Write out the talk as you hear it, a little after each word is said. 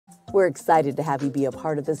We're excited to have you be a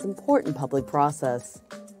part of this important public process.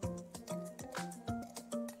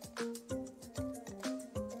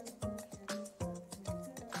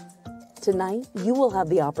 Tonight, you will have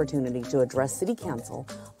the opportunity to address City Council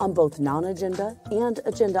on both non-agenda and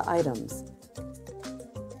agenda items.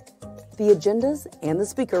 The agendas and the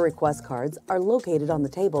speaker request cards are located on the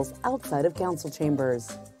tables outside of council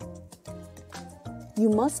chambers. You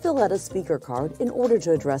must fill out a speaker card in order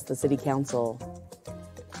to address the City Council.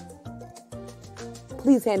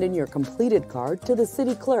 Please hand in your completed card to the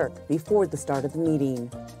City Clerk before the start of the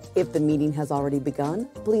meeting. If the meeting has already begun,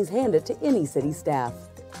 please hand it to any city staff.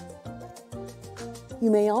 You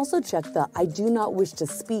may also check the I do not wish to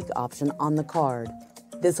speak option on the card.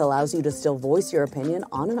 This allows you to still voice your opinion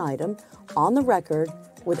on an item on the record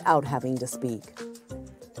without having to speak.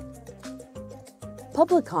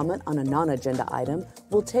 Public comment on a non-agenda item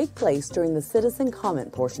will take place during the citizen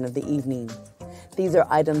comment portion of the evening. These are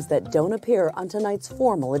items that don't appear on tonight's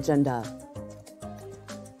formal agenda.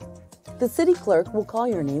 The City Clerk will call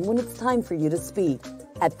your name when it's time for you to speak.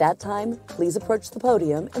 At that time, please approach the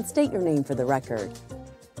podium and state your name for the record.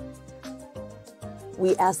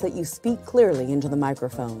 We ask that you speak clearly into the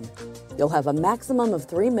microphone. You'll have a maximum of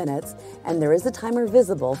 3 minutes, and there is a timer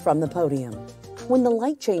visible from the podium. When the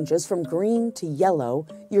light changes from green to yellow,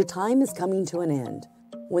 your time is coming to an end.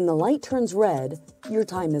 When the light turns red, your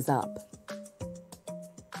time is up.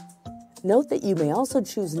 Note that you may also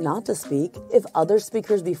choose not to speak if other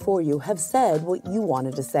speakers before you have said what you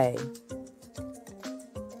wanted to say.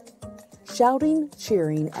 Shouting,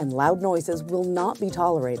 cheering, and loud noises will not be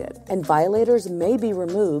tolerated, and violators may be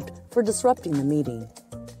removed for disrupting the meeting.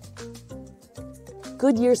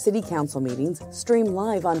 Goodyear City Council meetings stream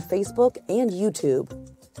live on Facebook and YouTube,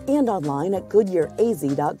 and online at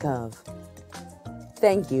goodyearaz.gov.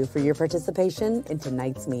 Thank you for your participation in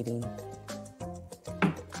tonight's meeting.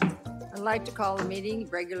 I'd like to call the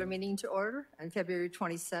regular meeting to order on February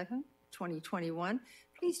 22nd, 2021.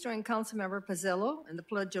 Please join Councilmember Pizzillo in the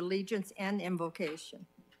Pledge of Allegiance and invocation.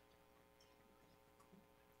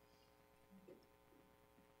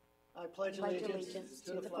 I pledge allegiance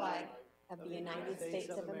to the flag of the United States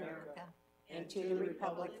of America and to the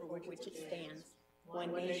republic for which it stands,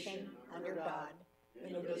 one nation, under God,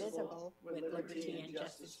 indivisible, with liberty and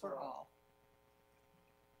justice for all.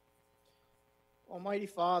 Almighty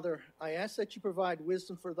Father, I ask that you provide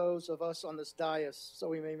wisdom for those of us on this dais so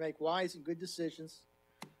we may make wise and good decisions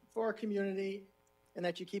for our community, and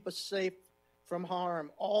that you keep us safe from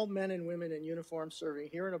harm, all men and women in uniform serving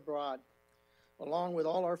here and abroad, along with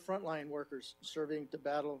all our frontline workers serving to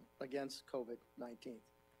battle against COVID-19.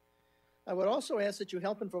 I would also ask that you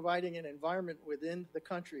help in providing an environment within the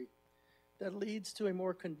country that leads to a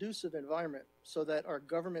more conducive environment so that our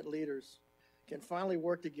government leaders can finally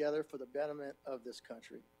work together for the betterment of this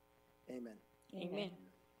country. Amen. Amen.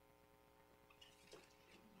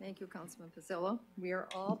 Thank you, Councilman Pizzillo. We are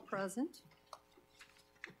all present.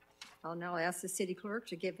 I'll now ask the City Clerk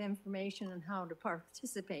to give information on how to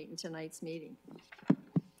participate in tonight's meeting.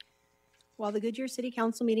 While the Goodyear City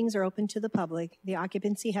Council meetings are open to the public, the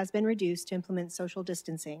occupancy has been reduced to implement social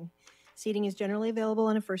distancing. Seating is generally available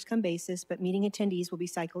on a first-come basis, but meeting attendees will be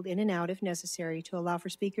cycled in and out if necessary to allow for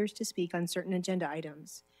speakers to speak on certain agenda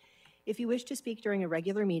items. If you wish to speak during a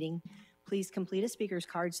regular meeting, please complete a speaker's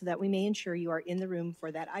card so that we may ensure you are in the room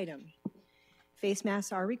for that item. Face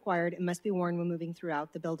masks are required and must be worn when moving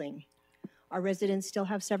throughout the building. Our residents still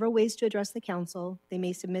have several ways to address the council. They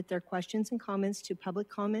may submit their questions and comments to public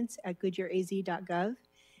comments at goodyearaz.gov,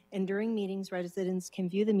 and during meetings, residents can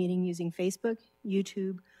view the meeting using Facebook,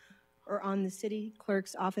 YouTube, or on the City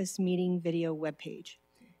Clerk's Office meeting video webpage.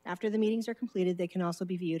 After the meetings are completed, they can also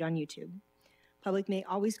be viewed on YouTube. Public may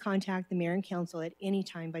always contact the mayor and council at any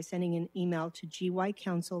time by sending an email to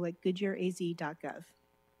gycouncil@goodyearaz.gov.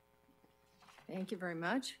 Thank you very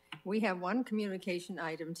much. We have one communication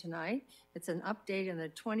item tonight. It's an update on the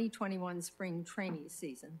 2021 spring training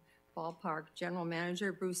season. Ballpark General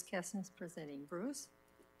Manager Bruce Kessner is presenting. Bruce?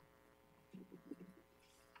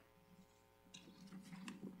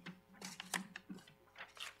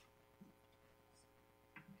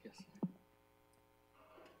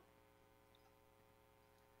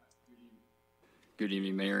 Good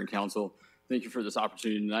evening, Mayor and Council. Thank you for this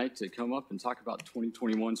opportunity tonight to come up and talk about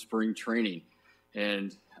 2021 spring training.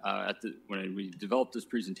 And when we developed this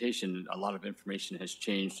presentation, a lot of information has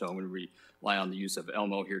changed, so I'm going to rely on the use of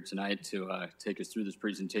Elmo here tonight to take us through this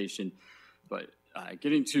presentation. But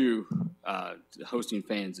getting to hosting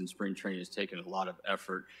fans in spring training has taken a lot of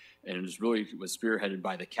effort, and it was spearheaded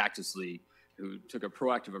by the Cactus League, who took a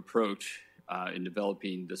proactive approach in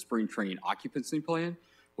developing the spring training occupancy plan,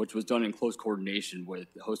 which was done in close coordination with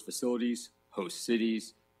host facilities, host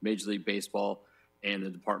cities, Major League Baseball, and the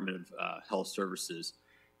Department of Health Services.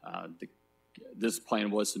 This plan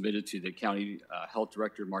was submitted to the County Health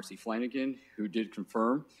Director, Marcy Flanagan, who did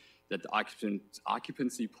confirm that the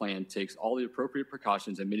occupancy plan takes all the appropriate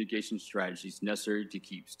precautions and mitigation strategies necessary to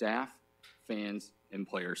keep staff, fans, and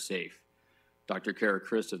players safe. Dr. Kara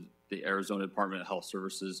Christ of the Arizona Department of Health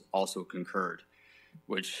Services also concurred,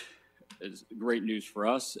 which is great news for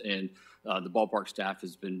us, and the ballpark staff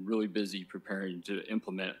has been really busy preparing to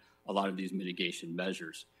implement a lot of these mitigation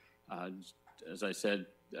measures. As I said,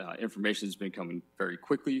 information has been coming very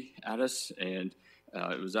quickly at us, and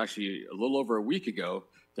it was actually a little over a week ago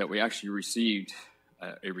that we actually received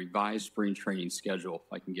a revised spring training schedule.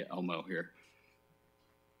 If I can get Elmo here.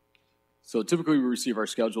 So typically we receive our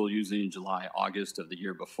schedule usually in July, August of the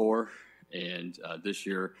year before, and this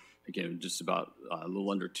year, again, just about a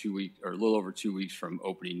little under 2 weeks, or a little over 2 weeks from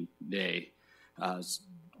opening day.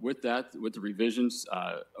 With that, with the revisions,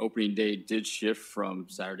 opening day did shift from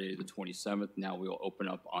Saturday the 27th. Now we'll open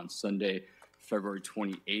up on Sunday, February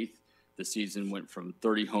 28th. The season went from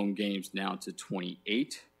 30 home games now to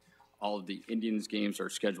 28. All of the Indians games are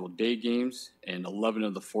scheduled day games, and 11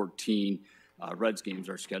 of the 14 Reds games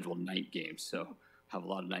are scheduled night games. So have a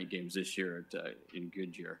lot of night games this year in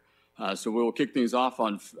Goodyear. So we'll kick things off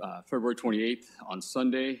on February 28th on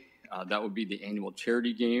Sunday. That would be the annual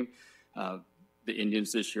charity game. The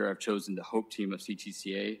Indians this year have chosen the Hope team of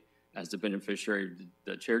CTCA as the beneficiary of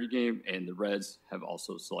the charity game, and the Reds have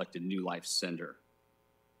also selected New Life Center.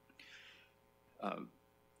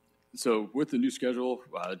 So with the new schedule,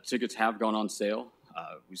 tickets have gone on sale.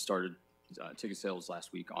 We started ticket sales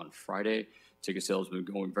last week on Friday. Ticket sales have been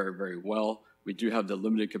going very, very well. We do have the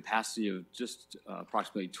limited capacity of just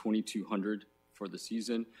approximately 2,200 for the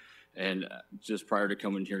season. And just prior to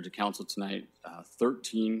coming here to council tonight,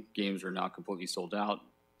 13 games are now completely sold out.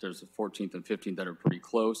 There's the 14th and 15th that are pretty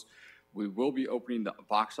close. We will be opening the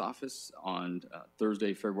box office on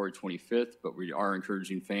Thursday, February 25th, but we are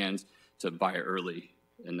encouraging fans to buy early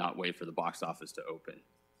and not wait for the box office to open.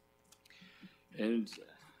 And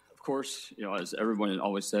of course, you know, as everyone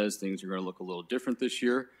always says, things are going to look a little different this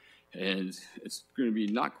year. And it's going to be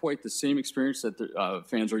not quite the same experience that the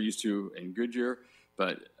fans are used to in Goodyear,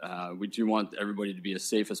 but we do want everybody to be as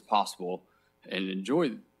safe as possible and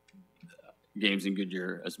enjoy games in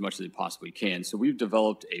Goodyear as much as they possibly can. So we've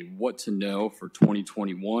developed a what to know for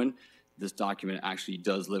 2021. This document actually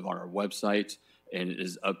does live on our website and it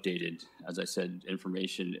is updated. As I said,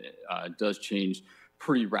 information does change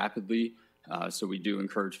pretty rapidly. So we do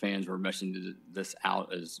encourage fans, we're meshing this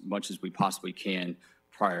out as much as we possibly can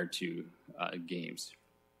prior to games.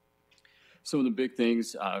 Some of the big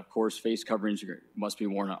things, of course, face coverings must be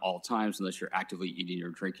worn at all times unless you're actively eating or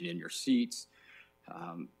drinking in your seats.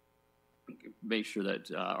 Make sure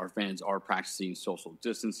that our fans are practicing social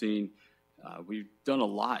distancing. We've done a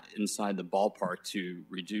lot inside the ballpark to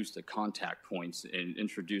reduce the contact points and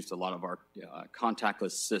introduced a lot of our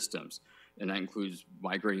contactless systems. And that includes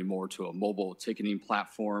migrating more to a mobile ticketing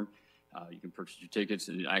platform. You can purchase your tickets,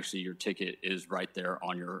 and actually your ticket is right there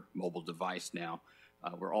on your mobile device now.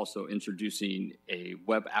 We're also introducing a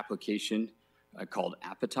web application called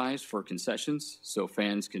Appetize for concessions, so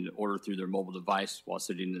fans can order through their mobile device while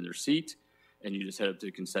sitting in their seat, and you just head up to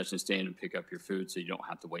the concession stand and pick up your food so you don't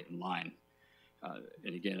have to wait in line.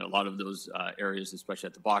 And again, a lot of those areas, especially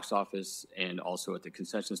at the box office and also at the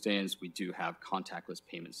concession stands, we do have contactless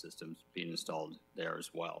payment systems being installed there as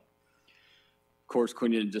well. Of course,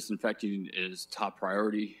 cleaning and disinfecting is top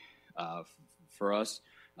priority for us.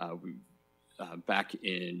 Back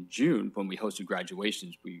in June, when we hosted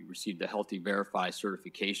graduations, we received the Healthy Verify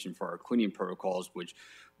certification for our cleaning protocols, which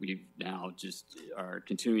we now just are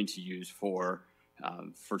continuing to use for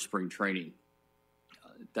spring training.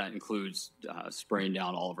 That includes spraying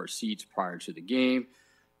down all of our seats prior to the game.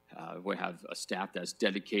 We have a staff that's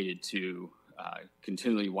dedicated to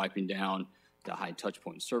continually wiping down the high touch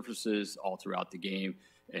point surfaces all throughout the game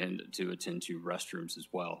and to attend to restrooms as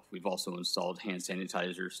well. We've also installed hand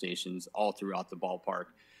sanitizer stations all throughout the ballpark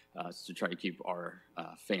to try to keep our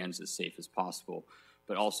fans as safe as possible.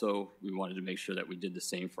 But also, we wanted to make sure that we did the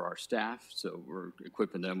same for our staff, so we're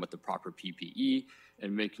equipping them with the proper PPE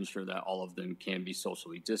and making sure that all of them can be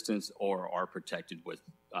socially distanced or are protected with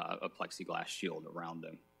a plexiglass shield around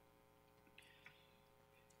them.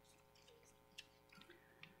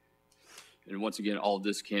 And once again, all of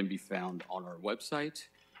this can be found on our website.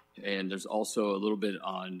 And there's also a little bit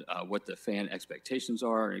on what the fan expectations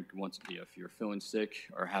are. And once, if you're feeling sick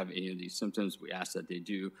or have any of these symptoms, we ask that they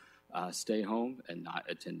do stay home and not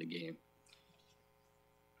attend the game.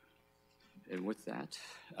 And with that,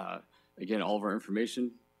 again, all of our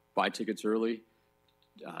information, buy tickets early,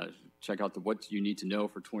 check out what you need to know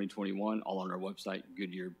for 2021, all on our website,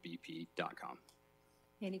 goodyearbp.com.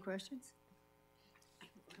 Any questions?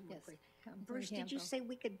 Yes. Bruce, did you Campbell. say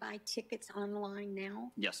we could buy tickets online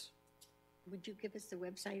now? Yes, Would you give us the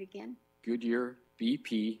website again?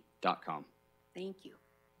 goodyearbp.com. Thank you.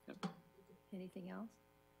 Anything else?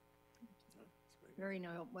 Very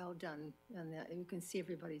well done, and you can see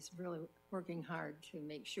everybody's really working hard to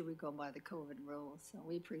make sure we go by the COVID rules, so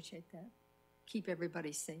we appreciate that. Keep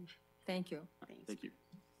everybody safe. Thank you. Thank you.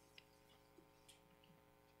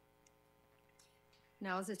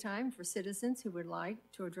 Now is the time for citizens who would like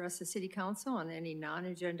to address the city council on any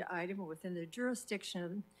non-agenda item within the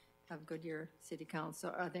jurisdiction of Goodyear City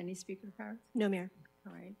Council. Are there any speaker cards? No, Mayor.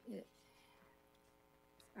 All right.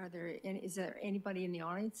 Is there anybody in the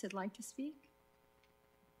audience that'd like to speak?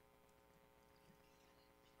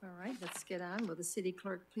 All right, let's get on. Will the city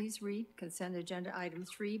clerk please read consent agenda item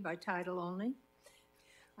 3 by title only?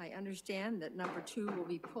 I understand that number 2 will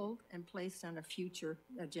be pulled and placed on a future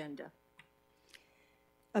agenda.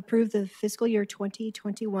 Approve the fiscal year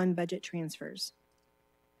 2021 budget transfers.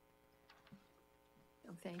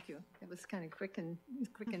 Oh, thank you. That was kind of quick and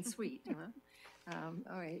sweet, huh?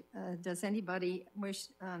 All right, does anybody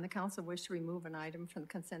on the council wish to remove an item from the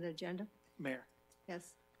consent agenda? Mayor,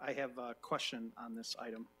 Yes? I have a question on this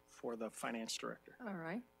item for the finance director. All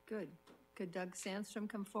right, good. Could Doug Sandstrom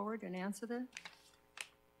come forward and answer that?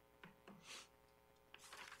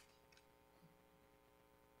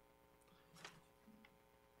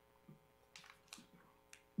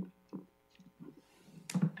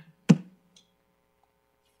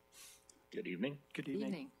 Good evening. Good evening.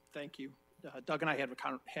 Evening. Thank you. Doug and I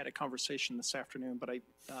had a conversation this afternoon, but I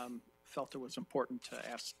felt it was important to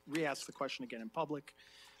re-ask the question again in public,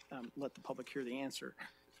 let the public hear the answer.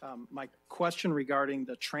 My question regarding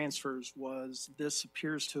the transfers was, this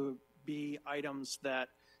appears to be items that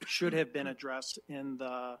should have been addressed in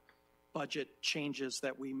the budget changes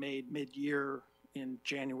that we made mid-year in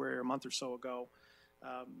January or a month or so ago.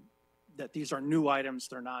 That these are new items,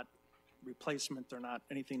 they're not replacement, they're not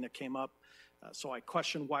anything that came up. So I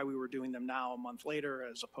question why we were doing them now a month later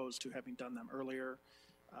as opposed to having done them earlier,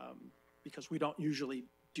 because we don't usually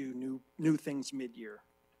do new things mid-year.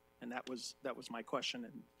 And that was my question,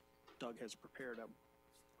 and Doug has prepared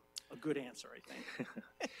a good answer, I think.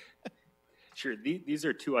 Sure. These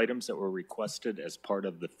are two items that were requested as part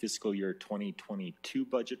of the fiscal year 2022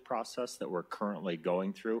 budget process that we're currently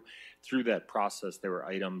going through. Through that process, there were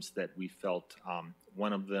items that we felt,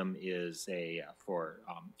 one of them is for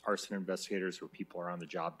arson investigators where people are on the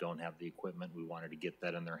job, don't have the equipment. We wanted to get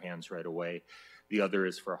that in their hands right away. The other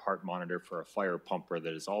is for a heart monitor for a fire pumper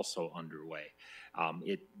that is also underway.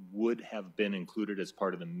 It would have been included as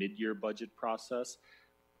part of the mid-year budget process,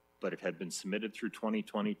 but it had been submitted through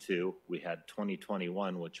 2022. We had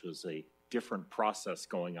 2021, which was a different process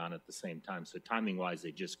going on at the same time. So timing-wise,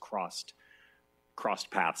 they just crossed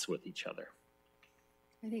paths with each other.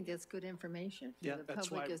 I think that's good information Yeah, for the that's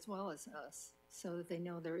public why- as well as us, so that they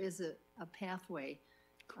know there is a pathway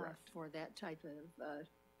for that type of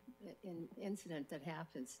incident that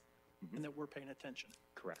happens. And that we're paying attention.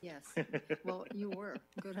 Correct. Yes. Well, you were.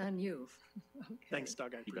 Good on you. Okay. Thanks,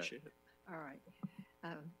 Doug, I You bet. appreciate it. All right.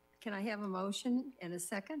 Can I have a motion and a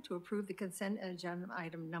second to approve the consent agenda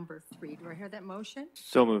item number 3? Do I hear that motion?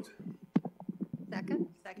 So moved.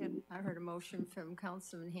 Second? Second. I heard a motion from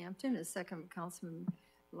Councilman Hampton, a second from Councilman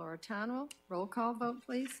Loretano. Roll call vote,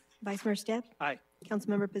 please. Vice Mayor Stipp? Aye.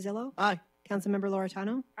 Councilmember Pizzillo? Aye. Councilmember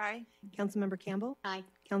Loretano? Aye. Councilmember Campbell? Aye.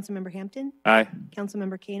 Councilmember Hampton? Aye.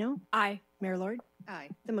 Councilmember Kano? Aye. Mayor Lord? Aye.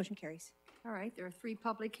 The motion carries. All right, there are 3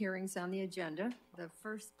 public hearings on the agenda. The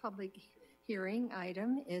first public hearing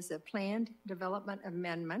item is a planned development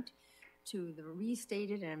amendment to the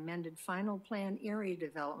restated and amended final plan area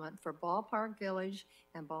development for Ballpark Village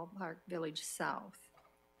and Ballpark Village South.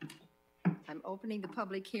 I'm opening the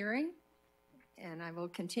public hearing, and I will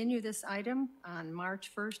continue this item on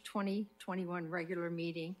March 1st, 2021 regular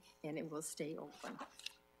meeting, and it will stay open.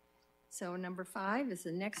 So number 5 is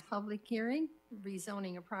the next public hearing,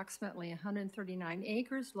 rezoning approximately 139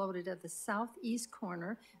 acres located at the southeast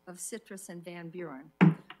corner of Citrus and Van Buren.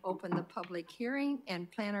 Open the public hearing,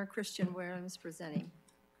 and planner Christian Williams presenting.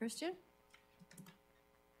 Christian?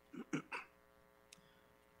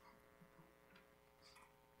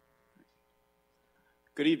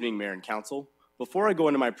 Good evening, Mayor and Council. Before I go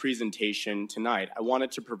into my presentation tonight, I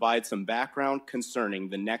wanted to provide some background concerning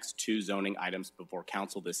the next 2 zoning items before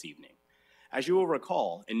Council this evening. As you will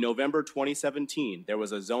recall, in November 2017, there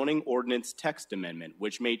was a zoning ordinance text amendment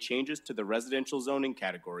which made changes to the residential zoning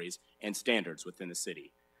categories and standards within the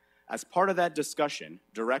city. As part of that discussion,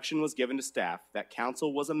 direction was given to staff that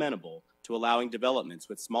council was amenable to allowing developments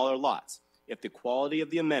with smaller lots if the quality of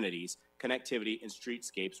the amenities, connectivity, and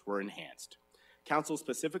streetscapes were enhanced. Council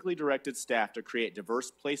specifically directed staff to create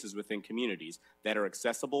diverse places within communities that are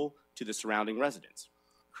accessible to the surrounding residents,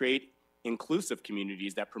 create inclusive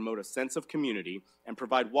communities that promote a sense of community and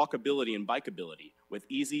provide walkability and bikeability with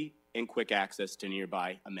easy and quick access to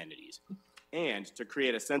nearby amenities, and to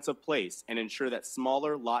create a sense of place and ensure that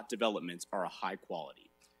smaller lot developments are of high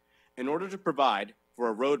quality. In order to provide for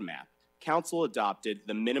a roadmap, Council adopted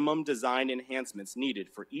the minimum design enhancements needed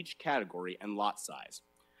for each category and lot size.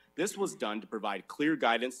 This was done to provide clear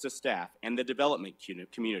guidance to staff and the development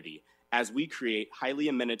community as we create highly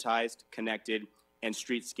amenitized, connected, and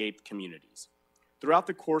streetscape communities. Throughout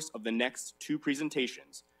the course of the next two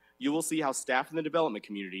presentations, you will see how staff and the development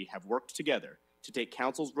community have worked together to take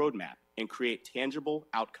Council's roadmap and create tangible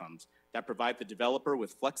outcomes that provide the developer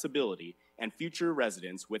with flexibility and future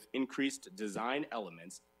residents with increased design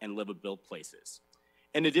elements and livable places.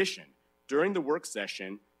 In addition, during the work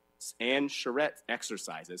session and charrette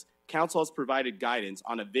exercises, Council has provided guidance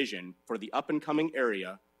on a vision for the up-and-coming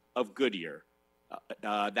area of Goodyear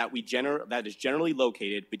that is generally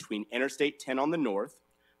located between Interstate 10 on the north,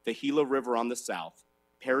 the Gila River on the south,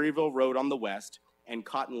 Perryville Road on the west, and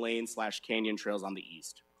Cotton Lane/Canyon Trails on the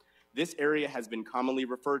east. This area has been commonly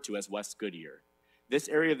referred to as West Goodyear. This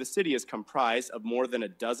area of the city is comprised of more than a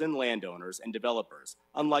dozen landowners and developers,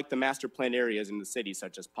 unlike the master plan areas in the city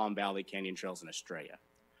such as Palm Valley, Canyon Trails, and Estrella.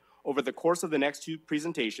 Over the course of the next two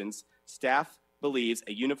presentations, staff believes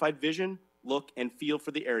a unified vision, look, and feel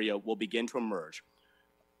for the area will begin to emerge,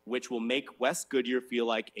 which will make West Goodyear feel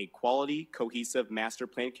like a quality, cohesive master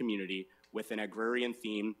plan community with an agrarian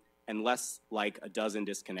theme and less like a dozen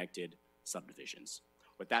disconnected subdivisions.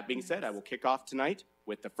 With that being said, I will kick off tonight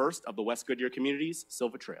with the first of the West Goodyear communities,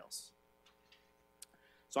 Silva Trails.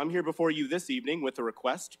 So I'm here before you this evening with a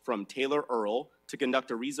request from Taylor Earl to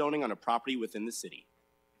conduct a rezoning on a property within the city.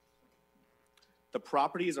 The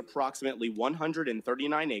property is approximately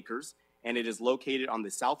 139 acres, and it is located on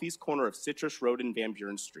the southeast corner of Citrus Road and Van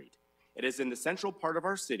Buren Street. It is in the central part of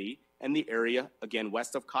our city and the area, again,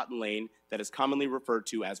 west of Cotton Lane, that is commonly referred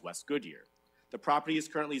to as West Goodyear. The property is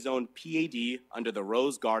currently zoned PAD under the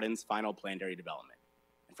Rose Gardens Final Planned Area Development.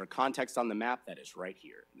 And for context on the map, that is right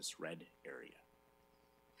here in this red area.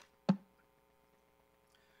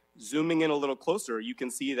 Zooming in a little closer, you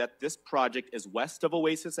can see that this project is west of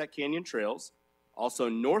Oasis at Canyon Trails, also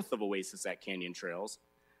north of Oasis at Canyon Trails,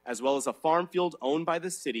 as well as a farm field owned by the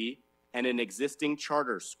city and an existing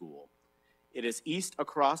charter school. It is east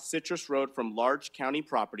across Citrus Road from large county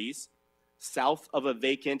properties, south of a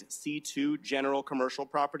vacant C2 general commercial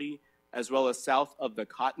property, as well as south of the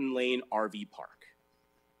Cotton Lane RV Park.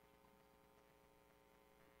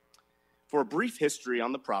 For a brief history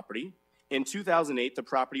on the property, in 2008, the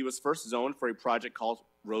property was first zoned for a project called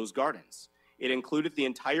Rose Gardens. It included the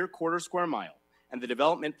entire quarter square mile, and the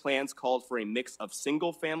development plans called for a mix of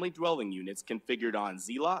single-family dwelling units configured on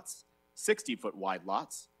Z-lots, 60-foot wide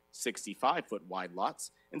lots, 65-foot wide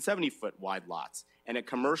lots, and 70-foot wide lots, and a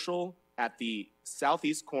commercial at the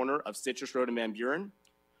southeast corner of Citrus Road and Van Buren,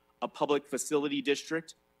 a public facility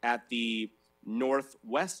district at the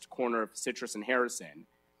northwest corner of Citrus and Harrison.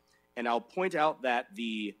 And I'll point out that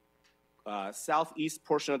the southeast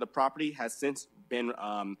portion of the property has since been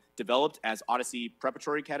developed as Odyssey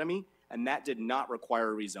Preparatory Academy, and that did not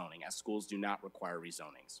require rezoning, as schools do not require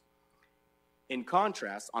rezonings. In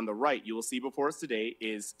contrast, on the right, you will see before us today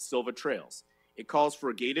is Silva Trails. It calls for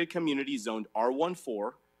a gated community zoned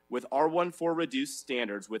R14 with R14 reduced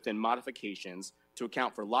standards within modifications to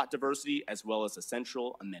account for lot diversity as well as a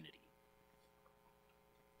central amenity.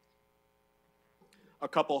 A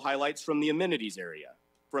couple highlights from the amenities area.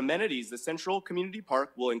 For amenities, the Central Community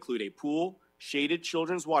Park will include a pool, shaded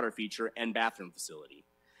children's water feature, and bathroom facility.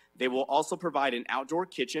 They will also provide an outdoor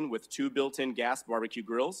kitchen with 2 built-in gas barbecue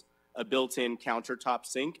grills, a built-in countertop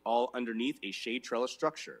sink, all underneath a shade trellis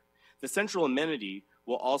structure. The central amenity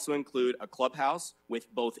will also include a clubhouse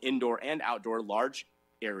with both indoor and outdoor large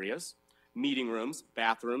areas, meeting rooms,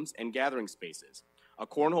 bathrooms, and gathering spaces, a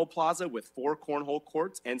cornhole plaza with 4 cornhole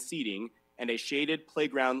courts and seating, and a shaded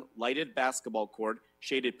playground, lighted basketball court,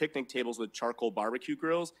 shaded picnic tables with charcoal barbecue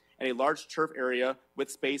grills, and a large turf area with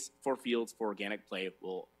space for fields for organic play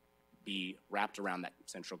will be wrapped around that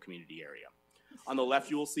central community area. On the left,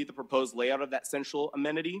 you will see the proposed layout of that central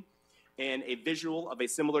amenity and a visual of a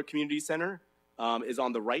similar community center is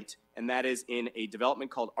on the right, and that is in a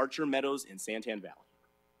development called Archer Meadows in Santan Valley.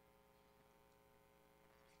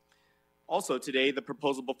 Also today, the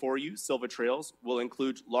proposal before you, Silva Trails, will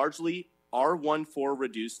include largely R14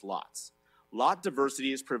 reduced lots. Lot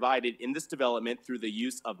diversity is provided in this development through the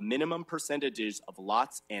use of minimum percentages of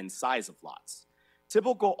lots and size of lots.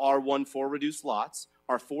 Typical R14 reduced lots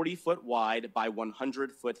are 40-foot wide by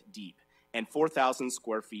 100-foot deep and 4,000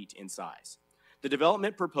 square feet in size. The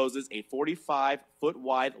development proposes a 45-foot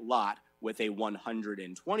wide lot with a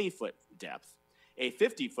 120-foot depth, a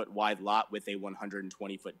 50-foot wide lot with a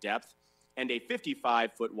 120-foot depth, and a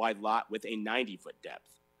 55-foot wide lot with a 90-foot depth.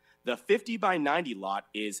 The 50 by 90 lot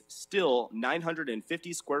is still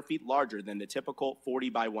 950 square feet larger than the typical 40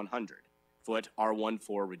 by 100-foot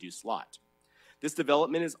R14 reduced lot. This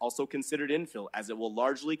development is also considered infill, as it will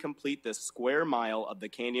largely complete the square mile of the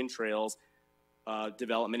Canyon Trails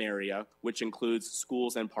development area, which includes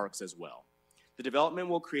schools and parks as well. The development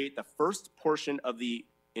will create the first portion of the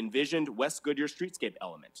envisioned West Goodyear streetscape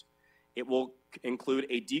element. It will include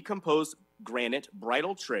a decomposed granite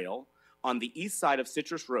bridle trail on the east side of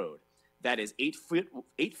Citrus Road that is 8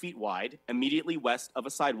 feet wide, immediately west of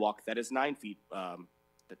a sidewalk that is 9 feet.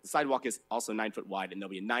 The sidewalk is also 9 foot wide, and there'll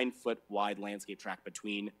be a 9-foot wide landscape track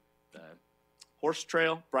between the horse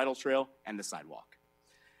trail, bridle trail, and the sidewalk.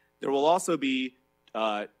 There will also be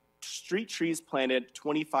street trees planted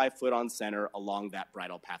 25 foot on center along that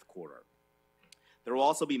bridle path corridor. There will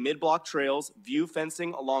also be mid-block trails, view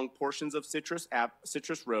fencing along portions of Citrus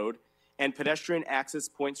Road, and pedestrian access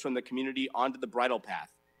points from the community onto the bridle path,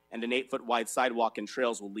 and an 8-foot wide sidewalk and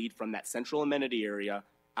trails will lead from that central amenity area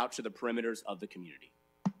out to the perimeters of the community.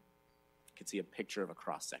 You can see a picture of a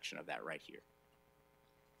cross-section of that right here.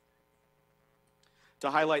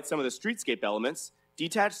 To highlight some of the streetscape elements,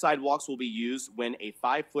 detached sidewalks will be used when a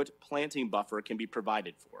 5-foot planting buffer can be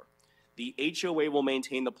provided for. The HOA will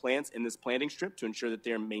maintain the plants in this planting strip to ensure that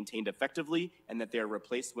they are maintained effectively and that they are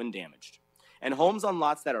replaced when damaged. And homes on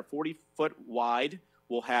lots that are 40-foot wide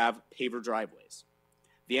will have paver driveways.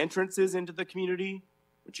 The entrances into the community,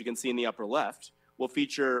 which you can see in the upper left, will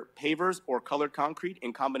feature pavers or colored concrete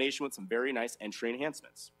in combination with some very nice entry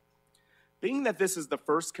enhancements. Being that this is the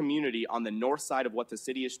first community on the north side of what the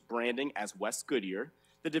city is branding as West Goodyear,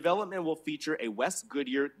 the development will feature a West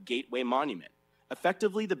Goodyear Gateway Monument,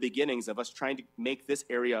 effectively the beginnings of us trying to make this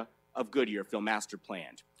area of Goodyear feel master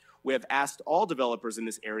planned. We have asked all developers in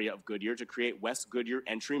this area of Goodyear to create West Goodyear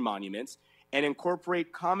entry monuments and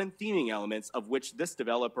incorporate common theming elements, of which this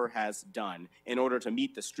developer has done in order to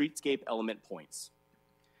meet the streetscape element points.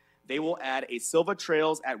 They will add a Silva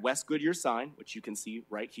Trails at West Goodyear sign, which you can see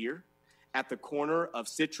right here, at the corner of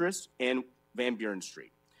Citrus and Van Buren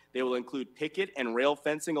Street. They will include picket and rail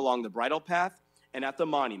fencing along the bridle path and at the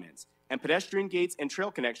monuments. And pedestrian gates and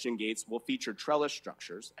trail connection gates will feature trellis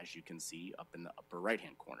structures, as you can see up in the upper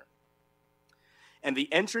right-hand corner. And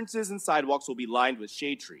the entrances and sidewalks will be lined with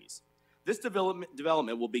shade trees. This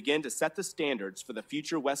development will begin to set the standards for the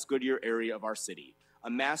future West Goodyear area of our city, a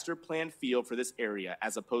master plan feel for this area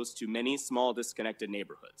as opposed to many small disconnected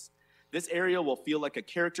neighborhoods. This area will feel like a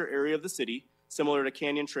character area of the city, similar to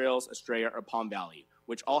Canyon Trails, Estrella, or Palm Valley,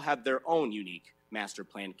 which all have their own unique master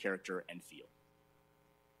plan character and feel.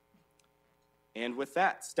 And with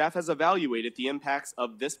that, staff has evaluated the impacts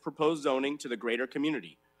of this proposed zoning to the greater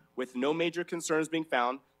community. With no major concerns being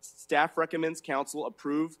found, staff recommends council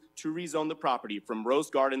approve to rezone the property from Rose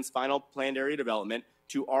Garden's final planned area development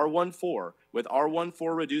to R14 with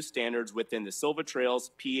R14 reduced standards within the Silva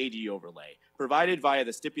Trails PAD overlay, provided via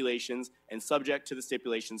the stipulations and subject to the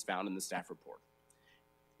stipulations found in the staff report.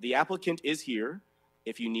 The applicant is here.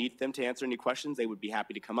 If you need them to answer any questions, they would be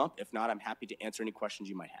happy to come up. If not, I'm happy to answer any questions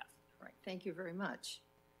you might have. Right, thank you very much.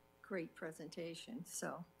 Great presentation.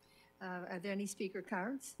 So, are there any speaker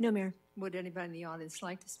cards? No, Mayor. Would anybody in the audience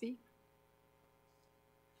like to speak?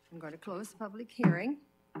 I'm going to close the public hearing.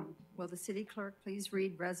 Will the city clerk please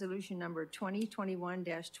read resolution number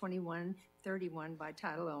 2021-2131 by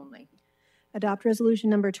title only? Adopt resolution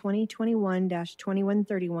number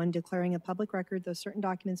 2021-2131 declaring a public record those certain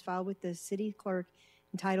documents filed with the city clerk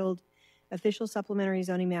entitled Official Supplementary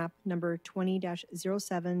Zoning Map number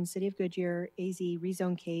 20-07, City of Goodyear, AZ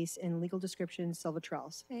rezone case and legal description, Silva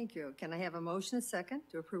Trails. Thank you. Can I have a motion, a second,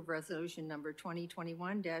 to approve resolution number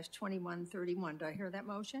 2021-2131? Do I hear that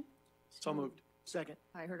motion? So moved. Second.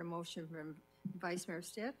 I heard a motion from Vice Mayor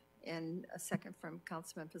Stitt and a second from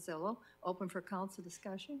Councilman Pizzillo. Open for council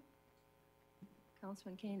discussion.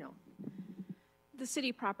 Councilman Kano. The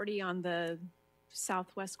city property on the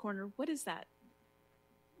southwest corner, what is that?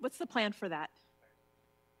 What's the plan for that?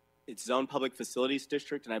 It's Zone Public Facilities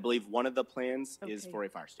District, and I believe one of the plans is Okay. for a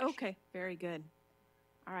fire station. Okay, very good.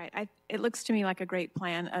 All right, it looks to me like a great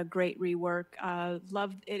plan, a great rework.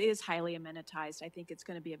 It is highly amenitized. I think it's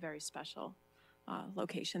going to be a very special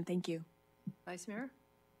location. Thank you. Vice Mayor?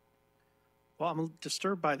 Well, I'm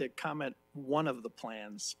disturbed by the comment, one of the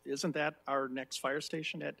plans. Isn't that our next fire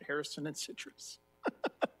station at Harrison and Citrus?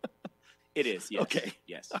 It is, yes. Okay.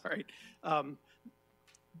 Yes. All right.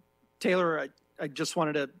 Taylor, I just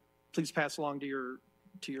wanted to please pass along to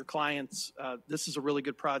your clients. This is a really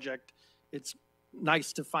good project. It's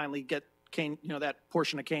nice to finally get that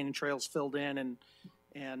portion of Canyon Trails filled in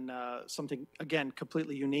and something, again,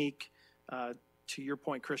 completely unique. To your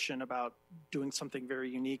point, Christian, about doing something very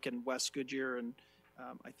unique in West Goodyear, and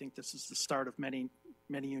I think this is the start of many,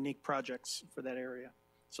 many unique projects for that area.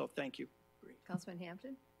 So thank you. Councilman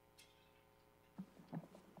Hampton?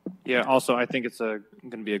 Yeah, also, I think it's going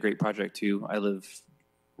to be a great project, too. I live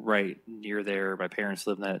right near there. My parents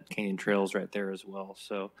live in that Canyon Trails right there as well.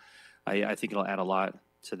 So I think it'll add a lot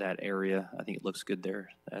to that area. I think it looks good there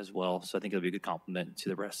as well. So I think it'll be a good complement to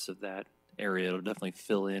the rest of that area. It'll definitely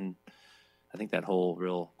fill in, I think, that whole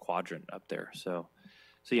real quadrant up there. So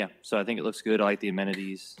yeah, so I think it looks good. I like the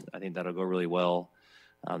amenities. I think that'll go really well.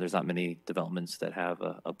 There's not many developments that have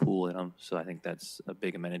a pool in them. So I think that's a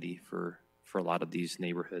big amenity for a lot of these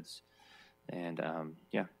neighborhoods. And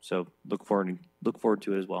yeah, so look forward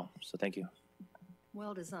to it as well. So thank you.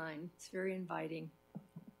 Well designed. It's very inviting.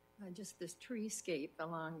 Just this treescape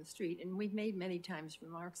along the street. And we've made many times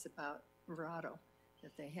remarks about Verrado,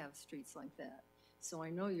 that they have streets like that. So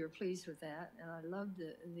I know you're pleased with that. And I love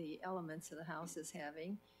the elements that the house is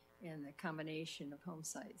having and the combination of home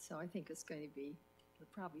sites. So I think it's going to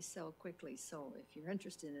it'll probably sell quickly. So if you're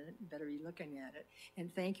interested in it, you better be looking at it.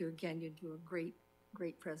 And thank you again. You do a great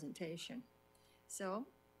presentation. So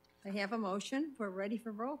I have a motion. We're ready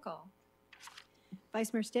for roll call.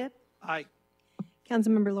 Vice Mayor Stipp? Aye.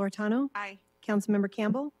 Councilmember Loretano? Aye. Councilmember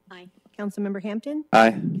Campbell? Aye. Councilmember Hampton?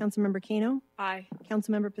 Aye. Councilmember Kano? Aye.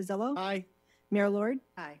 Councilmember Pizzillo? Aye. Mayor Lord?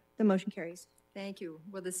 Aye. The motion carries. Thank you.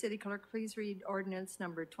 Will the city clerk please read ordinance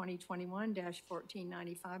number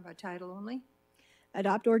 2021-1495 by title only?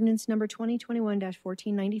 Adopt ordinance number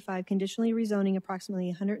 2021-1495, conditionally rezoning approximately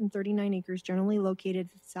 139 acres generally located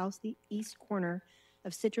at the southeast corner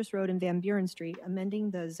of Citrus Road and Van Buren Street,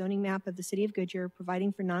 amending the zoning map of the city of Goodyear,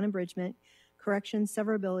 providing for non-abridgment, corrections,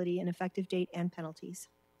 severability, and effective date and penalties.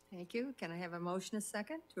 Thank you. Can I have a motion a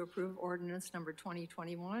second to approve ordinance number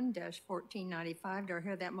 2021-1495? Do I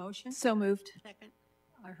hear that motion? So moved. Second.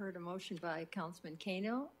 I heard a motion by Councilman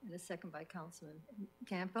Kano and a second by Councilman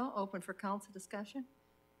Campbell. Open for council discussion?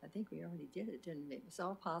 I think we already did it, didn't we? It was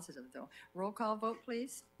all positive, though. Roll call vote,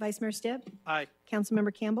 please. Vice Mayor Stipp? Aye.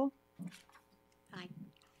 Councilmember Campbell? Aye.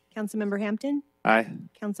 Councilmember Hampton? Aye.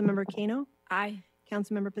 Councilmember Kano? Aye.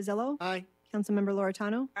 Councilmember Pizzillo? Aye. Councilmember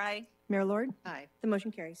Loretano? Aye. Mayor Lord? Aye. The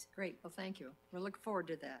motion carries. Great. Well, thank you. We're looking forward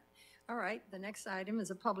to that. All right. The next item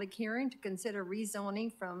is a public hearing to consider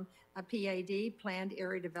rezoning from a PAD, Planned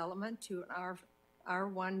Area Development, to an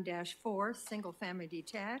R1-4, single-family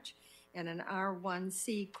detached, and an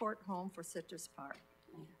R1C court home for Citrus Park.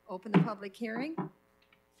 Open the public hearing.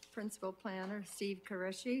 Principal Planner Steve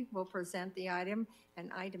Koreshi will present the item and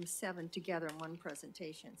item 7 together in one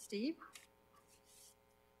presentation. Steve?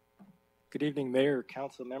 Good evening, Mayor,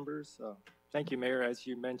 council members. Thank you, Mayor. As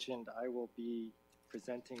you mentioned, I will be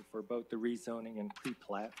presenting for both the rezoning and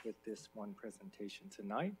pre-plat with this one presentation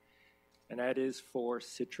tonight. And that is for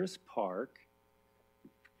Citrus Park.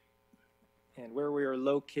 And where we are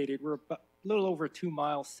located, we're about a little over 2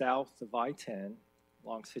 miles south of I-10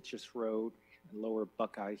 along Citrus Road and Lower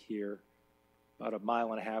Buckeye here, about 1.5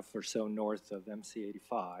 miles or so north of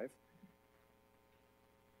MC-85.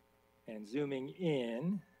 And zooming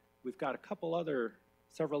in, we've got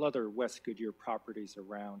several other West Goodyear properties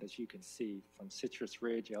around, as you can see, from Citrus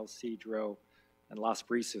Ridge, El Cedro, and Las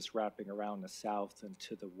Brisas wrapping around the south and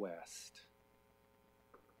to the west.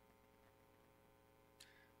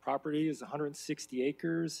 Property is 160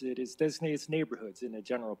 acres. It is designated as neighborhoods in the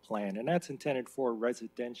general plan, and that's intended for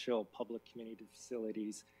residential, public community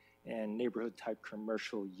facilities, and neighborhood-type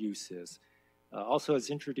commercial uses. Also, as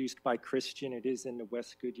introduced by Christian, it is in the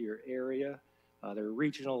West Goodyear area. There are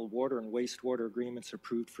regional water and wastewater agreements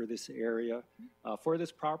approved for this area. For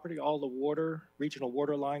this property, all the regional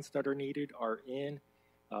water lines that are needed are in.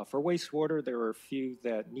 For wastewater, there are a few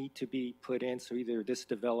that need to be put in, so either this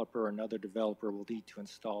developer or another developer will need to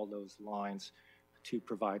install those lines to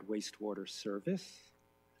provide wastewater service.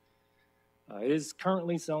 It is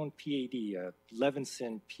currently zoned PAD,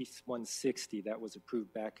 Levinson Piece 160, that was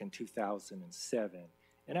approved back in 2007.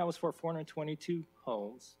 And that was for 422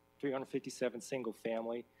 homes, 357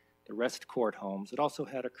 single-family, the rest court homes. It also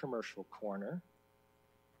had a commercial corner.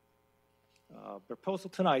 Proposal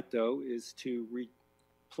tonight, though, is to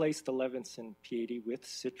replace the Levinson Piety with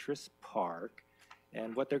Citrus Park.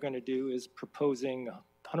 And what they're going to do is proposing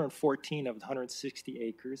 114 of the 160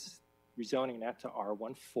 acres, rezoning that to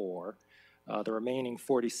R14, the remaining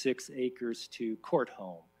 46 acres to court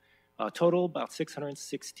home. Total about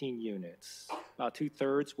 616 units. About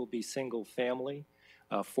 2/3 will be single family,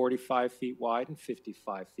 45 feet wide and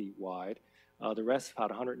 55 feet wide. The rest, about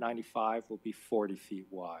 195, will be 40 feet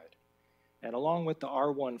wide. And along with the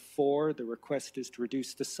R14, the request is to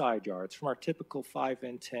reduce the side yards from our typical 5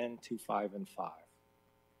 and 10 to 5 and 5.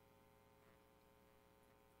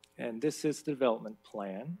 And this is the development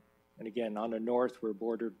plan. And again, on the north, we're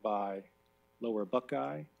bordered by Lower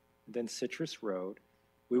Buckeye, and then Citrus Road.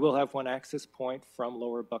 We will have one access point from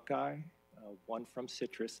Lower Buckeye, one from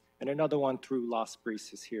Citrus, and another one through Las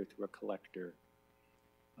Brisas here through a collector.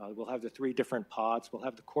 We'll have the 3 different pods. We'll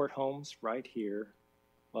have the court homes right here.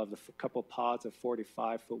 We'll have the couple pods of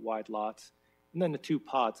 45-foot wide lots, and then the 2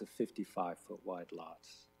 pods of 55-foot wide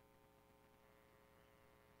lots.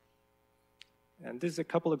 And there's a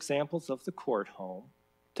couple examples of the court home.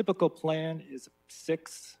 Typical plan is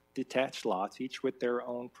 6 detached lots, each with their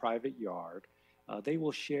own private yard. They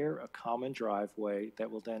will share a common driveway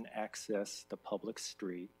that will then access the public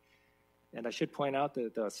street. And I should point out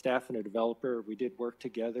that the staff and the developer, we did work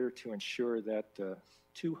together to ensure that the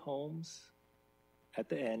 2 homes at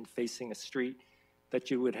the end facing a street,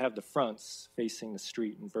 that you would have the fronts facing the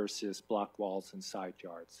street versus block walls and side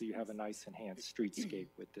yards. So you have a nice enhanced streetscape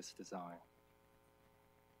with this design.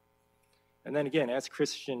 And then again, as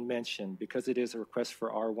Christian mentioned, because it is a request for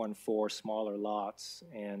R14 smaller lots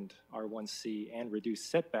and R1C and reduced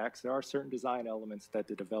setbacks, there are certain design elements that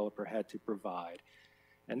the developer had to provide.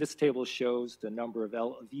 And this table shows the number of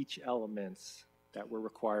each elements that were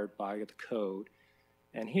required by the code.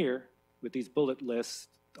 And here, with these bullet lists,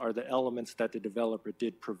 are the elements that the developer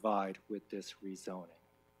did provide with this rezoning.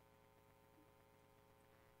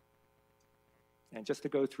 And just to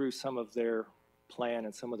go through some of their plan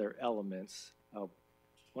and some of their elements.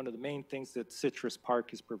 One of the main things that Citrus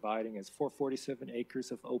Park is providing is 447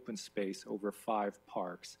 acres of open space over 5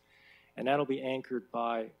 parks. And that'll be anchored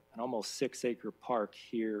by an almost 6-acre park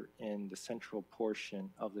here in the central portion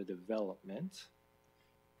of the development.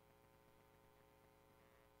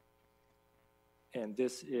 And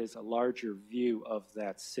this is a larger view of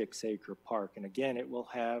that 6-acre park. And again, it will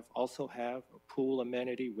also have a pool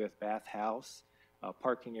amenity with bathhouse,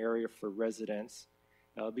 parking area for residents.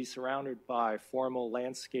 It'll be surrounded by formal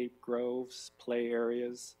landscape groves, play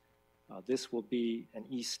areas. This will be an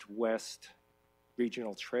east-west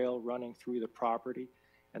regional trail running through the property.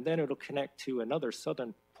 And then it'll connect to another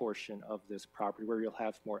southern portion of this property where you'll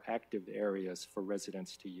have more active areas for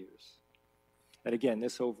residents to use. And again,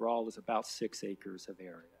 this overall is about 6 acres of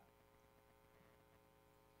area.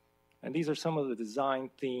 And these are some of the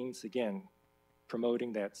design themes, again,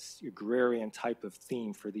 promoting that agrarian type of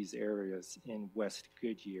theme for these areas in West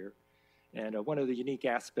Goodyear. And one of the unique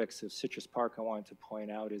aspects of Citrus Park I wanted to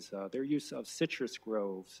point out is their use of citrus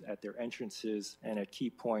groves at their entrances and at key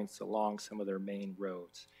points along some of their main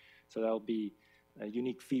roads. So that'll be a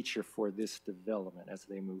unique feature for this development as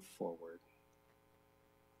they move forward.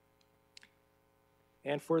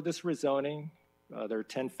 And for this rezoning, there are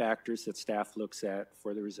 10 factors that staff looks at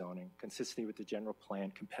for the rezoning: consistency with the general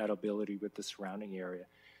plan, compatibility with the surrounding area.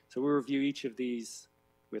 So we review each of these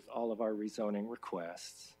with all of our rezoning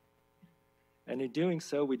requests. And in doing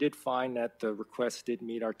so, we did find that the request did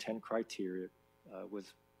meet our 10 criteria,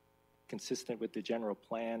 was consistent with the general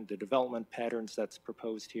plan. The development patterns that's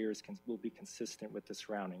proposed here will be consistent with the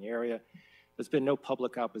surrounding area. There's been no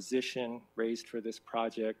public opposition raised for this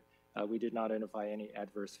project. We did not identify any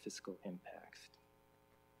adverse fiscal impacts.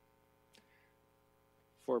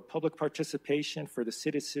 For public participation for the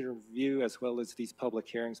citizen review, as well as these public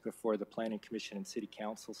hearings before the Planning Commission and City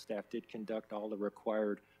Council, staff did conduct all the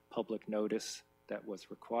required public notice that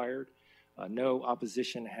was required. No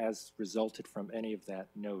opposition has resulted from any of that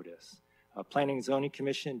notice. Planning and Zoning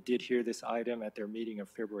Commission did hear this item at their meeting of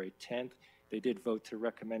February 10th. They did vote to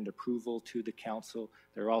recommend approval to the council.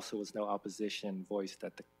 There also was no opposition voiced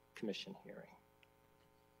at the commission hearing.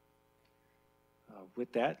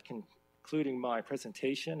 With that, concluding my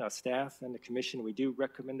presentation, staff and the commission, we do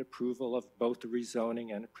recommend approval of both the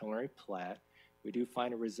rezoning and the preliminary plat. We do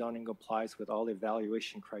find a rezoning complies with all the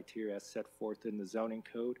evaluation criteria as set forth in the zoning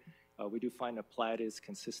code. We do find the plat is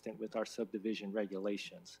consistent with our subdivision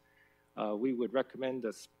regulations. We would recommend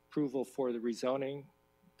approval for the rezoning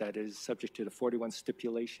that is subject to the 41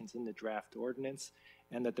 stipulations in the draft ordinance,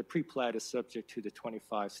 and that the pre-plat is subject to the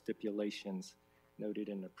 25 stipulations noted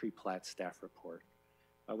in the pre-plat staff report.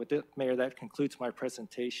 With that, Mayor, that concludes my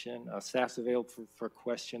presentation. Staff's available for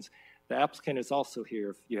questions. The applicant is also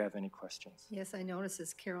here if you have any questions. Yes, I notice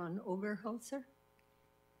it's Carolyn Oberholzer.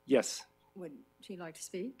 Yes, Would she like to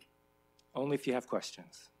speak? only if you have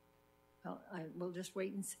questions. Well, I will just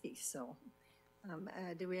wait and see, so.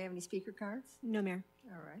 Do we have any speaker cards? No, Mayor.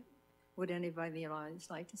 All right. Would anybody in the audience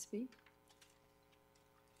like to speak?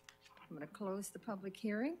 I'm going to close the public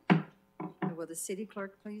hearing. And will the city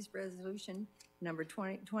clerk please resolution number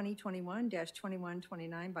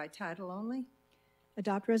 2021-2129 by title only?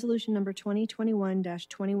 Adopt resolution number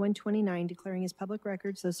 2021-2129 declaring as public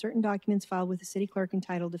records those certain documents filed with the city clerk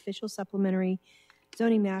entitled Official Supplementary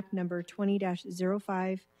Zoning Map number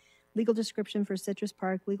 20-05, legal description for Citrus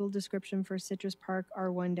Park, legal description for Citrus Park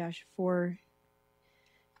R1-4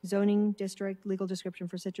 zoning district, legal description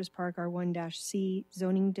for Citrus Park R1-C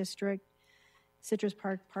zoning district, Citrus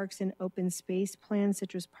Park Parks and Open Space Plan,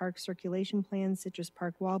 Citrus Park Circulation Plan, Citrus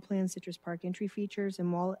Park Wall Plan, Citrus Park Entry Features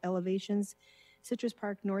and Wall Elevations, Citrus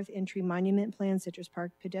Park North Entry Monument Plan, Citrus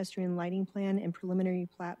Park Pedestrian Lighting Plan, and preliminary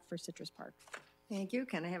plat for Citrus Park. Thank you.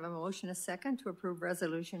 Can I have a motion, a second, to approve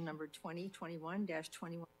resolution number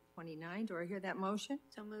 2021-2129? Do I hear that motion?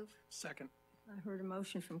 So move. Second. I heard a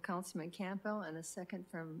motion from Councilman Campbell and a second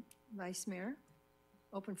from Vice Mayor.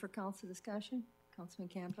 Open for council discussion. Councilman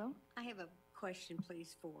Campbell? I have a question,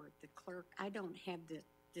 please, for the clerk. I don't have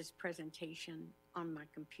this presentation on my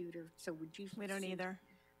computer, so would you? We don't either.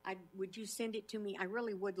 Would you send it to me? I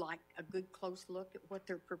really would like a good close look at what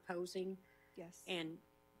they're proposing, Yes. and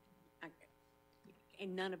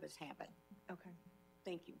none of us have it. Okay.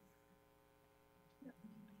 Thank you.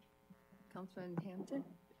 Councilman Hampton?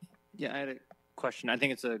 Yeah, I had a question. I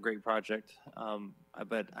think it's a great project,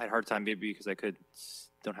 but I had a hard time maybe because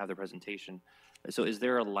don't have the presentation. So is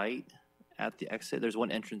there a light at the exit? There's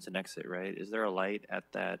one entrance and exit, right? Is there a light at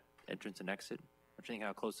that entrance and exit? I'm thinking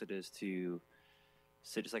how close it is to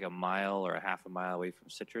Citrus, like a mile or a half a mile away from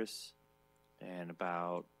Citrus, and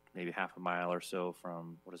about maybe half a mile or so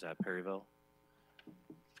from, what is that, Perryville?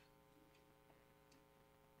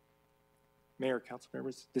 Mayor, council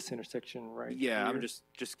members, this intersection right Yeah, here. I'm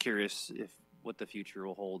just curious what the future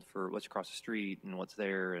will hold for what's across the street and what's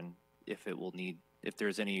there, and if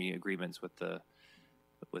there's any agreements with a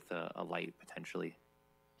light potentially.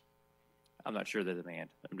 I'm not sure the demand.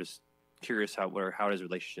 I'm just curious how it is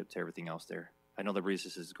relationship to everything else there. I know the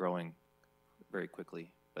Breezes is growing very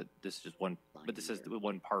quickly, but this is just one. But this is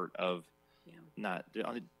one part of not.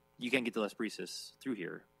 You can't get the Las Brisas through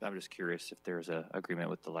here. I'm just curious if there's an agreement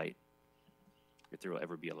with the light, if there will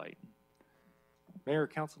ever be a light. Mayor,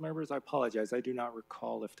 council members, I apologize. I do not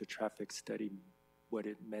recall if the traffic study, what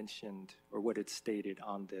it mentioned or what it stated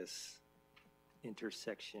on this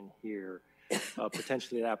intersection here.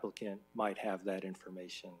 Potentially the applicant might have that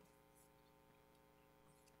information.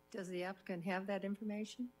 Does the applicant have that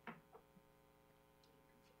information?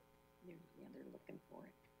 They're looking for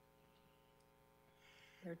it.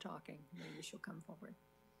 They're talking. Maybe she'll come forward.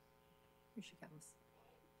 Here she comes.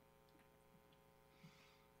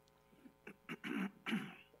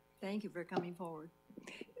 Thank you for coming forward.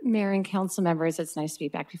 Mayor and council members, it's nice to be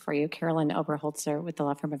back before you. Carolyn Oberholzer with the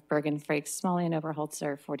law firm of Bergen, Frakes, Smalley and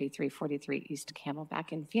Oberholzer, 4343 East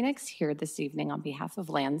Camelback in Phoenix, here this evening on behalf of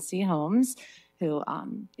Landsea Homes, who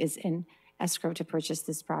is in escrow to purchase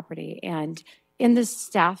this property. And in the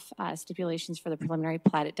staff stipulations for the preliminary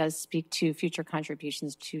plat, it does speak to future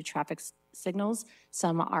contributions to traffic signals.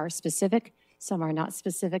 Some are specific, some are not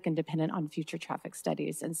specific and dependent on future traffic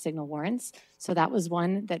studies and signal warrants. So that was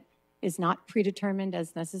one that is not predetermined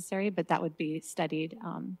as necessary, but that would be studied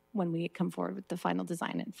when we come forward with the final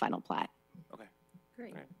design and final plat. Okay.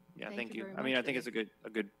 Great. Right. Yeah, Thank thank you you. very I mean, much. I think it's a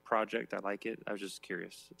good project. I like it. I was just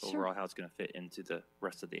curious Sure. overall how it's going to fit into the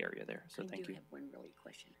rest of the area there. So I thank do you. have one really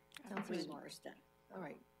question. Councilman, Laura's done. all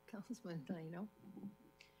right, Councilman Delano.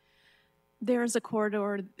 There's a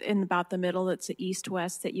corridor in about the middle that's the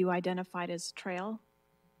east-west that you identified as trail.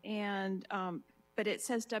 And, but it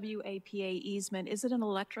says WAPA easement. Is it an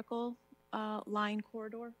electrical line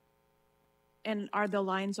corridor? And are the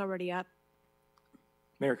lines already up?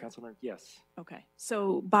 Mayor, council member, yes. Okay,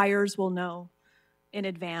 so buyers will know in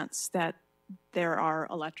advance that there are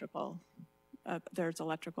there's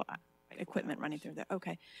electrical equipment running through there.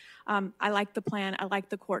 Okay. I like the plan. I like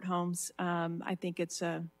the court homes. I think it's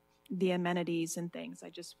the amenities and things.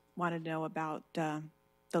 I just want to know about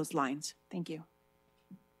those lines. Thank you.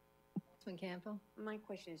 Councilman Campbell. My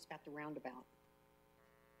question is about the roundabout.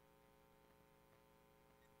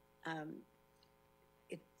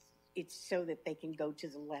 It's so that they can go to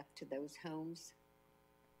the left to those homes.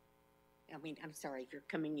 I mean, I'm sorry, if you're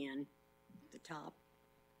coming in the top,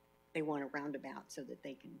 they want a roundabout so that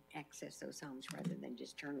they can access those homes rather than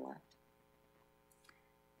just turn left.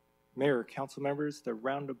 Mayor, council members, the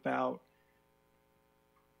roundabout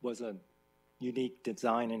was a unique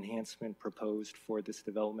design enhancement proposed for this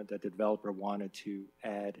development that the developer wanted to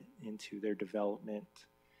add into their development.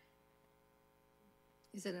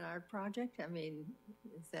 Is it an art project? I mean,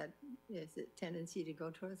 is it tendency to go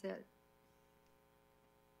towards that?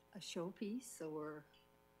 A showpiece or,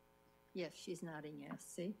 yes, she's nodding yes,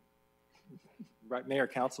 see? Right, Mayor,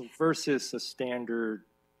 council, versus a standard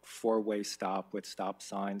four-way stop with stop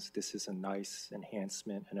signs, this is a nice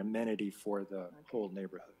enhancement and amenity for the whole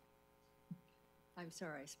neighborhood. I'm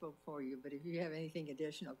sorry I spoke for you, but if you have anything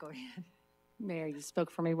additional, go ahead. Mayor, you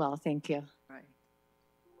spoke for me well. Thank you. Right.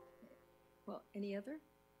 Well, any other?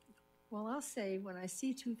 Well, I'll say when I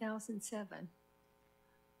see 2007,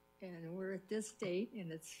 and we're at this date,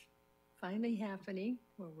 and it's finally happening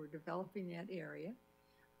where we're developing that area,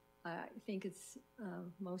 I think it's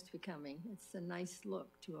most becoming. It's a nice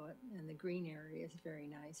look to it, and the green area is very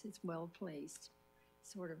nice. It's well placed.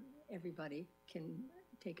 Sort of everybody can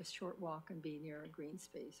take a short walk and be near a green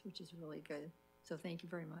space, which is really good. So thank you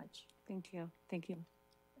very much. Thank you. Thank you.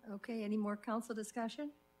 Okay, any more council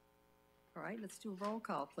discussion? All right, let's do a roll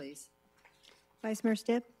call, please. Vice Mayor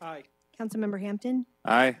Stipp? Aye. Councilmember Hampton?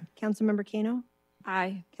 Aye. Councilmember Kano?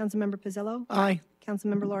 Aye. Councilmember Pizzillo? Aye.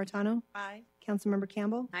 Councilmember Loretano? Aye. Councilmember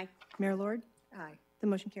Campbell? Aye. Mayor Lord? Aye. The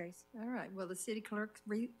motion carries. All right, will the city clerk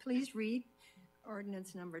please read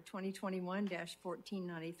ordinance number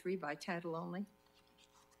 2021-1493 by title only?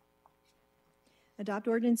 Adopt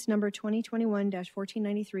ordinance number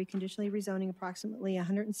 2021-1493, conditionally rezoning approximately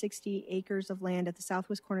 160 acres of land at the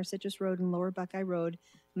southwest corner of Citrus Road and Lower Buckeye Road,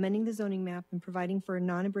 amending the zoning map and providing for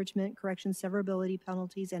non-abridgment, correction, severability,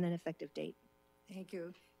 penalties, and an effective date. Thank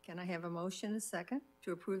you. Can I have a motion, a second,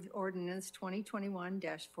 to approve ordinance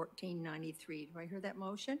 2021-1493? Do I hear that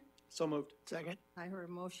motion? So moved. Second. I heard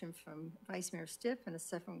a motion from Vice Mayor Stipp and a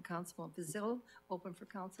second from Councilman Pizzillo. Open for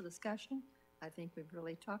council discussion. I think we've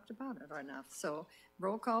really talked about it enough. So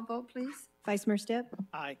roll call vote, please. Vice Mayor Stipp?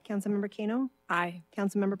 Aye. Councilmember Kano? Aye.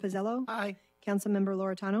 Councilmember Pizzillo? Aye. Councilmember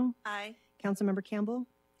Loretano? Aye. Councilmember Campbell?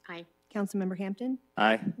 Aye. Councilmember Hampton?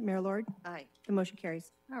 Aye. Mayor Lord? Aye. The motion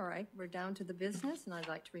carries. All right, we're down to the business, and I'd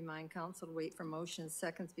like to remind council to wait for motions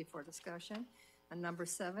seconds before discussion. And number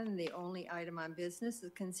 7, the only item on business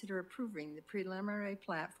is consider approving the preliminary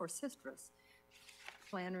plat for Citrus.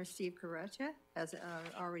 Planner Steve Carretta has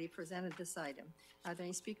already presented this item. Are there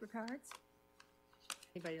any speaker cards?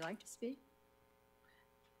 Anybody like to speak?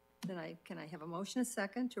 Then can I have a motion, a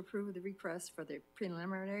second, to approve the request for the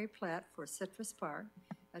preliminary plat for Citrus Park,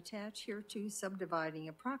 attached hereto subdividing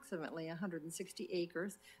approximately 160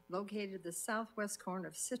 acres located at the southwest corner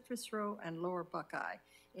of Citrus Row and Lower Buckeye.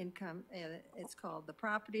 It's called the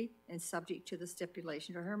property and subject to the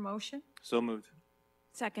stipulation. To her motion? So moved.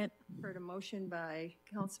 Second. Heard a motion by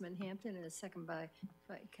Councilman Hampton and a second by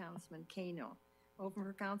Councilman Kano. Open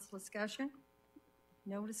for council discussion?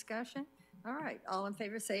 No discussion? All right, all in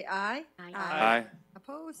favor say aye. Aye. Aye.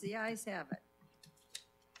 Opposed? The ayes have it.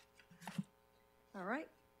 All right,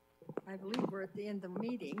 I believe we're at the end of the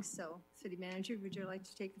meeting, so City Manager, would you like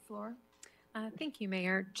to take the floor? Thank you,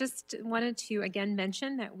 Mayor. Just wanted to again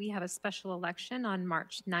mention that we have a special election on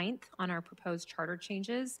March 9th on our proposed charter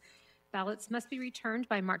changes. Ballots must be returned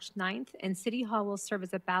by March 9th, and City Hall will serve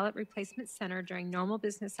as a ballot replacement center during normal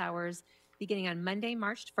business hours beginning on Monday,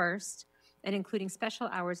 March 1st, and including special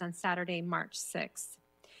hours on Saturday, March 6th.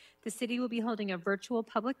 The city will be holding a virtual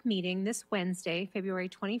public meeting this Wednesday, February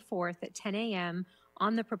 24th at 10 a.m.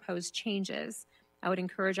 on the proposed changes. I would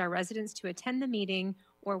encourage our residents to attend the meeting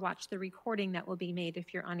or watch the recording that will be made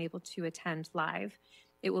if you're unable to attend live.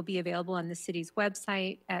 It will be available on the city's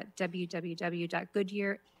website at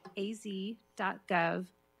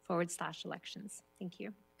www.goodyear.az.gov/elections. Thank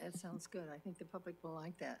you. That sounds good. I think the public will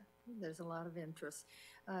like that. There's a lot of interest.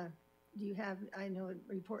 Do you have, any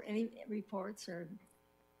reports or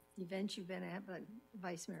events you've been at, but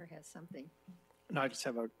Vice Mayor has something. No, I just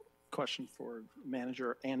have a question for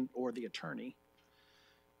manager and or the attorney.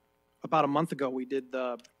 About a month ago, we did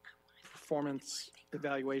the performance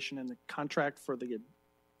evaluation and the contract for the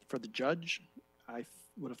judge. I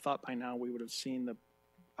would have thought by now we would have seen the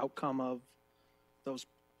outcome of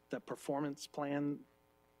the performance plan,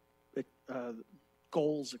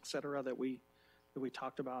 goals, et cetera, that we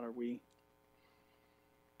talked about. Are we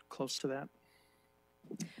close to that?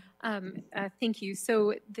 Thank you.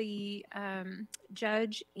 So the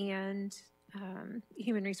judge and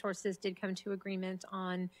Human Resources did come to agreement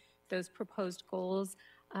on those proposed goals.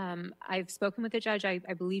 I've spoken with the judge. I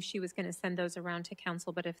believe she was going to send those around to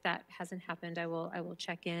council, but if that hasn't happened, I will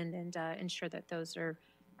check in and ensure that those are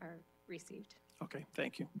received. Okay,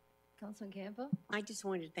 thank you. Councilman Campbell? I just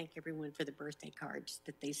wanted to thank everyone for the birthday cards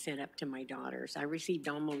that they sent up to my daughters. I received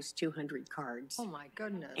almost 200 cards. Oh, my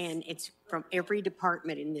goodness. And it's from every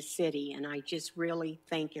department in the city, and I just really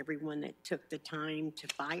thank everyone that took the time to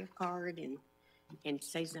buy a card and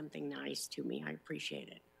say something nice to me. I appreciate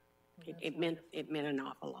it. It meant an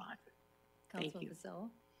awful lot. Thank Councilman you. Vasella?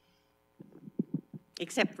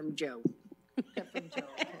 Except from Joe. Except from Joe,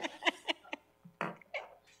 okay.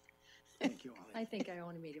 Thank you. I think I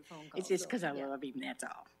only made a phone call. It's just so, because I yeah. love him, that's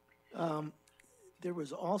all. There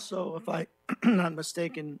was also, if I'm not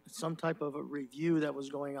mistaken, some type of a review that was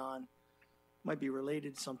going on, might be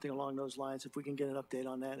related to something along those lines, if we can get an update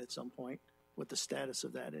on that at some point, what the status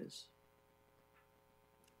of that is.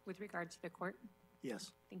 With regard to the court?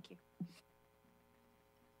 Yes. Thank you.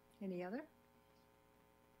 Any other?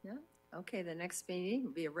 No? Okay, the next meeting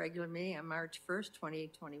will be a regular meeting on March 1st,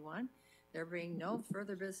 2021. There being no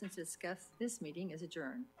further business discussed, this meeting is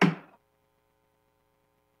adjourned.